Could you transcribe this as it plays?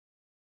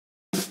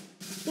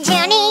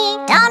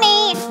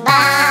Juny&tony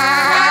Buzz.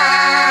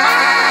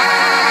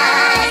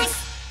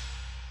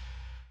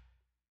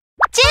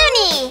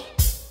 Juny&tony,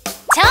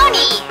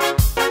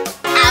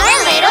 our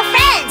little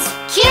friends,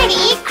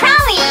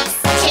 Cutie-crawlies.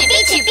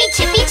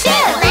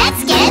 Choopy-choopy-choopy-choo.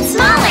 Let's get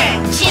smaller.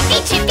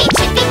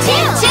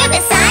 Choopy-choopy-choopy-choo, to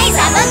the size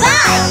of a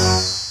bug.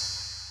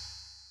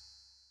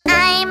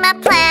 I'm a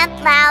plant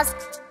louse.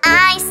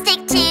 I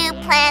stick to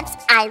plants.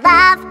 I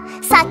love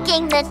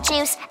sucking the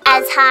juice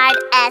as hard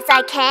as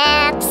I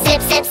can.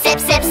 Sip, sip, sip,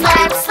 sip,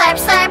 slurp, slurp,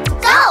 slurp,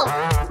 go!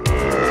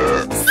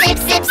 Sip,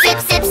 sip, sip,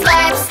 sip,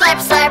 slurp, slurp,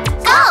 slurp,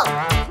 go!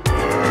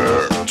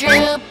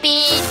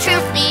 Droopy,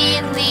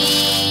 droopy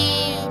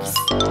leaves.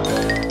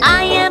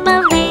 I am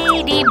a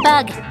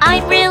ladybug,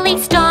 I'm really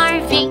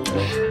starving.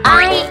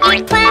 I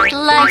eat plant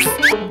lice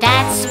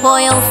that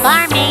spoil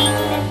farming.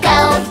 Go,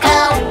 go,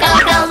 go,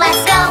 go,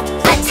 let's go!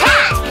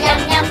 Attack! Yum,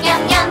 yum,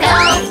 yum, yum, go,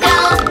 go,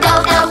 go,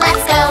 go,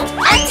 let's go!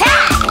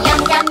 Attack!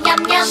 Yum, yum, yum,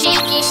 yum.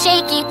 Shaky,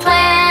 shaky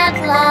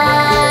plant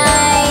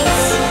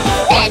lice.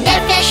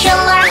 Beneficial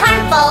or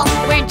harmful?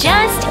 We're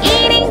just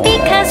eating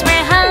because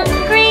we're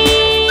hungry.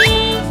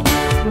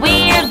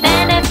 We're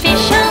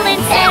beneficial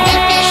instead.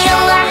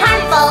 Beneficial or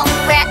harmful?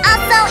 We're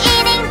also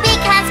eating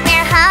because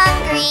we're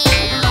hungry.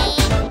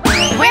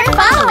 We're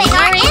following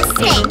our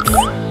instincts.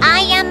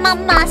 I am a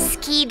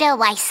mosquito.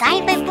 I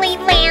silently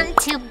land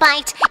to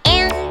bite,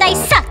 and I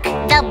suck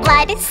the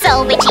blood. It's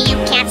so itchy you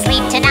can't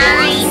sleep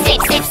tonight.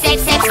 Sip, sip, sip,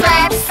 sip,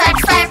 slurp, slurp,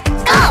 slurp,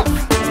 go!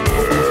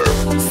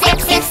 Sip,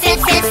 sip, sip,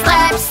 sip,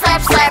 slurp,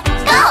 slurp, slurp,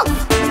 go!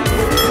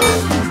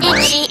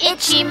 Itchy,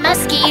 itchy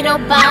mosquito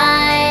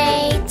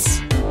bite.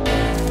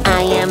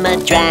 I am a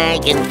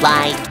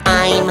dragonfly,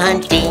 I'm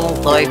hunting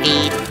for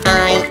meat.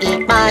 I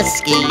eat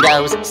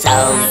mosquitoes, so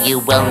you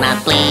will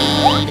not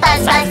bleed.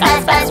 Buzz, buzz,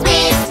 buzz, buzz,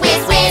 whiz,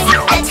 whiz, whiz,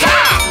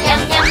 attack!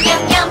 Yum, yum,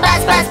 yum, yum,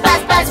 buzz, buzz,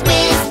 buzz, buzz,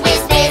 whiz,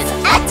 whiz, whiz,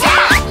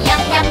 attack!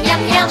 Yum, yum,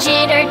 yum, yum.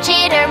 Chitter,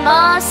 chitter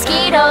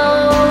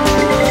mosquitoes.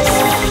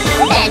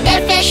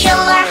 Beneficial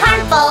or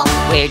harmful?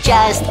 We're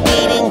just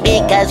eating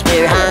because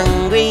we're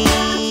hungry.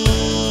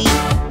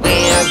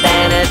 We're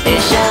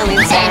beneficial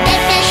instead.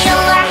 Beneficial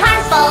or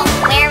harmful?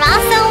 We're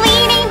also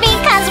eating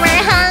because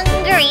we're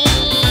hungry.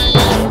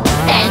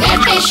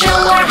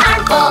 Beneficial or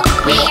harmful?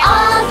 We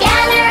all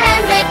gather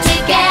and live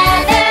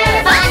together.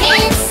 Fun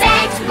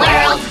insect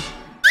world.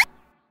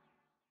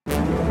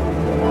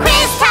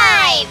 Quiz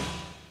time!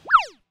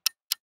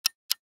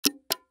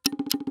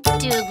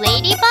 Do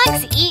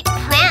ladybugs eat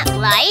plant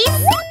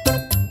lice?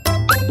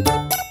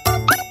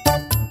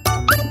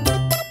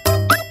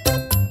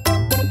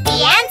 The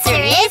answer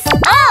is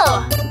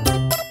oh!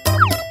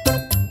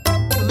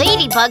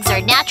 Ladybugs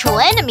are natural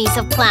enemies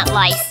of plant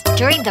lice.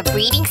 During the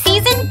breeding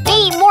season, they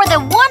eat more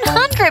than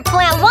 100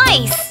 plant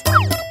lice.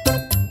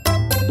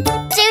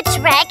 Do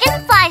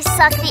dragonflies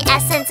suck the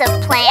essence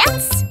of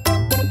plants?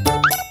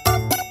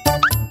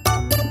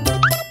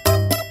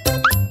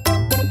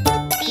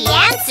 The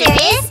answer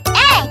is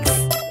eggs.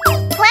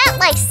 Plant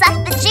lice suck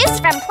the juice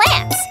from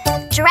plants.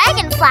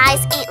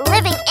 Dragonflies eat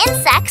living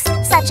insects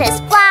such as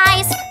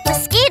flies,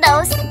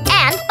 mosquitoes,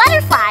 and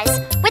butterflies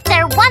with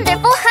their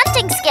wonderful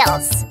hunting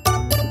skills.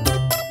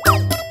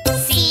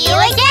 See you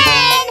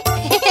again!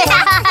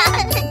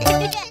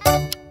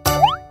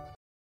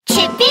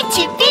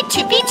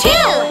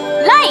 Choopy-choopy-choopy-choo!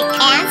 Like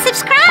and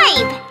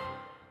subscribe!